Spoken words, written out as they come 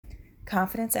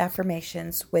Confidence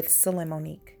Affirmations with Celine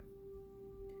Monique.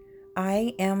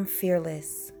 I am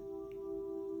fearless.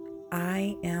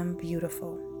 I am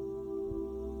beautiful.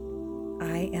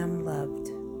 I am loved.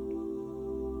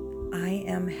 I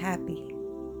am happy.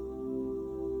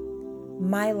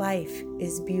 My life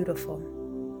is beautiful.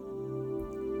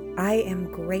 I am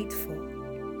grateful.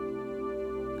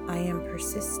 I am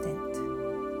persistent.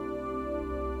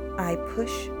 I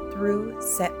push through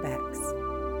setbacks.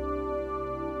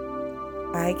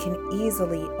 I can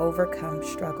easily overcome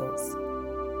struggles.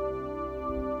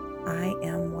 I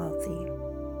am wealthy.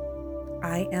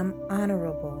 I am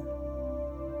honorable.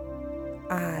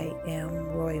 I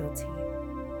am royalty.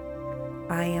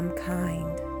 I am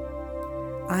kind.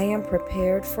 I am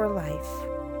prepared for life.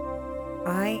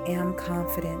 I am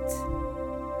confident.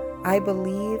 I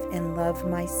believe and love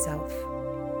myself.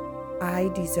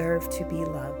 I deserve to be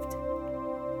loved.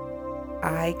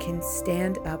 I can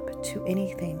stand up to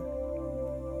anything.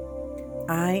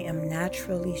 I am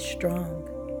naturally strong.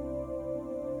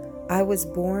 I was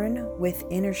born with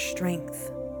inner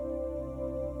strength.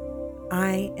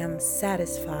 I am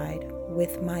satisfied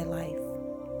with my life.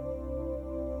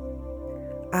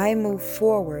 I move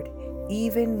forward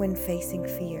even when facing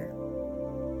fear.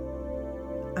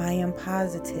 I am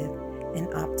positive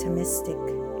and optimistic.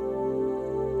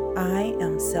 I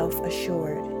am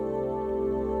self-assured.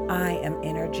 I am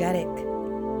energetic.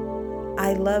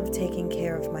 I love taking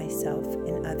care of myself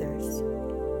and others.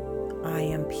 I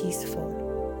am peaceful.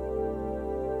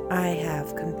 I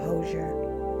have composure.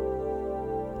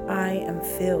 I am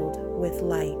filled with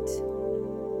light.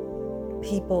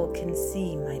 People can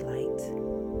see my light.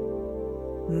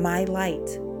 My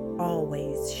light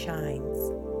always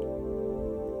shines.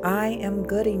 I am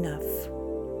good enough.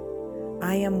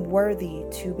 I am worthy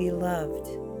to be loved.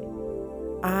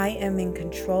 I am in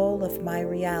control of my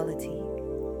reality.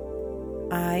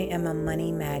 I am a money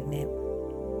magnet.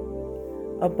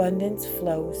 Abundance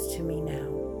flows to me now.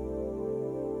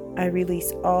 I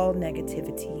release all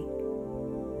negativity.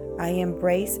 I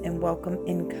embrace and welcome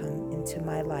income into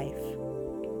my life.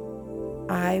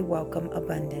 I welcome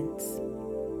abundance.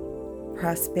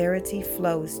 Prosperity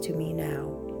flows to me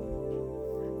now.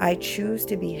 I choose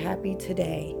to be happy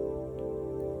today.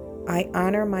 I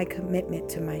honor my commitment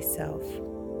to myself.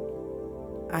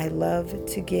 I love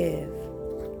to give.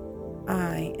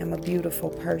 I am a beautiful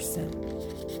person.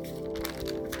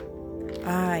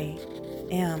 I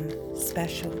am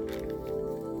special.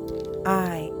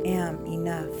 I am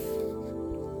enough.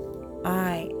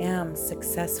 I am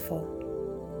successful.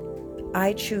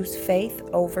 I choose faith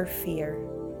over fear.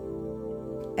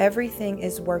 Everything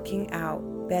is working out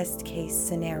best case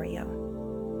scenario.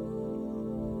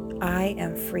 I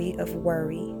am free of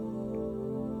worry.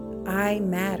 I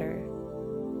matter.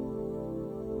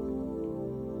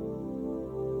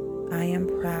 I am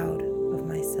proud of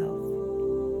myself.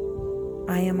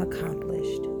 I am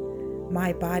accomplished.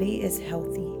 My body is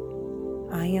healthy.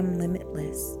 I am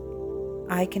limitless.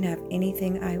 I can have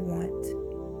anything I want.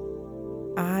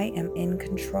 I am in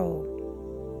control.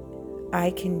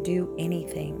 I can do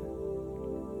anything.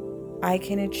 I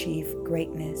can achieve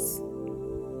greatness.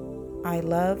 I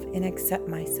love and accept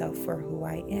myself for who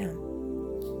I am.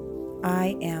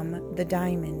 I am the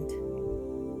diamond.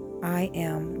 I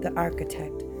am the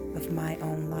architect of my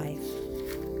own life.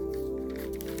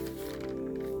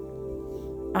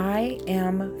 I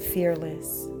am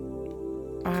fearless.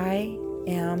 I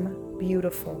am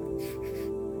beautiful.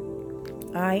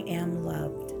 I am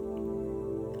loved.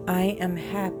 I am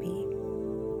happy.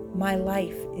 My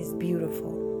life is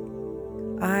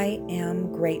beautiful. I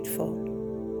am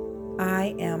grateful.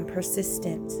 I am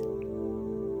persistent.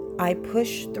 I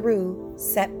push through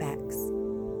setbacks.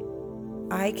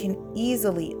 I can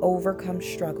easily overcome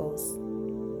struggles.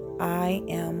 I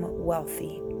am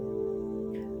wealthy.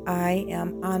 I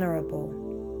am honorable.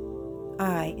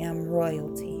 I am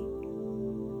royalty.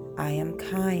 I am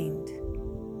kind.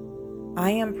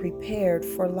 I am prepared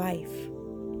for life.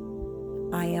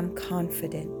 I am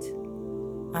confident.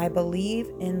 I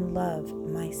believe and love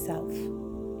myself.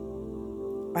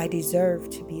 I deserve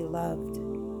to be loved.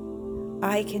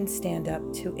 I can stand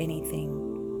up to anything.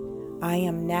 I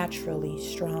am naturally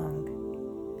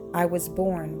strong. I was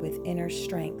born with inner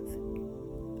strength.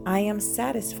 I am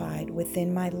satisfied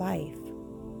within my life.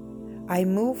 I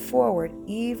move forward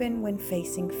even when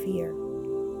facing fear.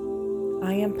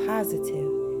 I am positive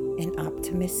and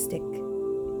optimistic.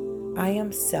 I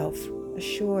am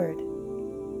self-assured.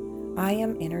 I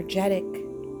am energetic.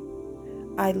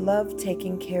 I love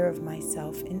taking care of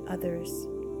myself and others.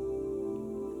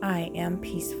 I am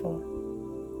peaceful.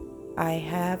 I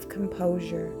have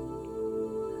composure.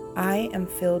 I am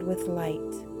filled with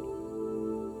light.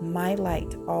 My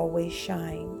light always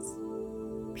shines.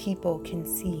 People can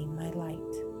see my light.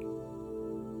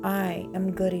 I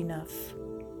am good enough.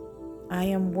 I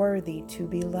am worthy to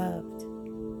be loved.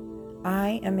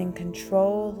 I am in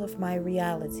control of my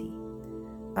reality.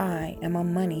 I am a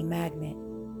money magnet.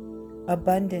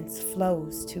 Abundance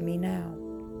flows to me now.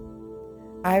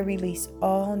 I release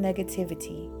all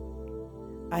negativity.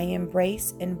 I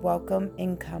embrace and welcome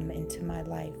income into my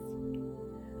life.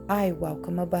 I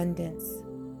welcome abundance.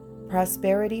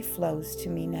 Prosperity flows to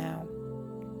me now.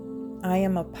 I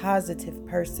am a positive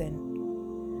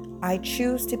person. I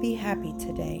choose to be happy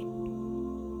today.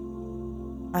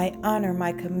 I honor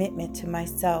my commitment to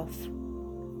myself.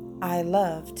 I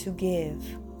love to give.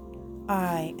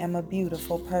 I am a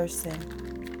beautiful person.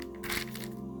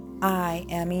 I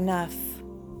am enough.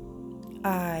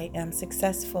 I am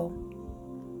successful.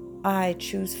 I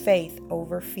choose faith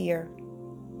over fear.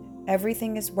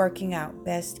 Everything is working out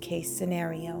best case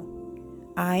scenario.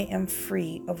 I am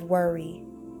free of worry.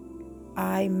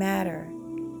 I matter.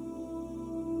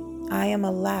 I am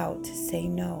allowed to say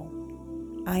no.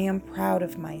 I am proud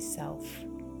of myself.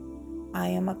 I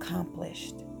am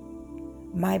accomplished.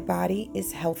 My body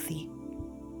is healthy.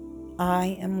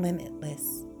 I am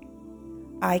limitless.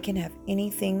 I can have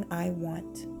anything I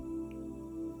want.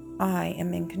 I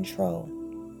am in control.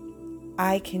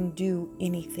 I can do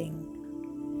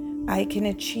anything. I can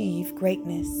achieve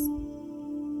greatness.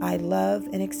 I love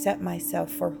and accept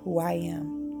myself for who I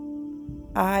am.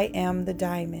 I am the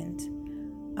diamond.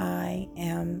 I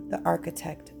am the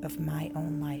architect of my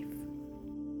own life.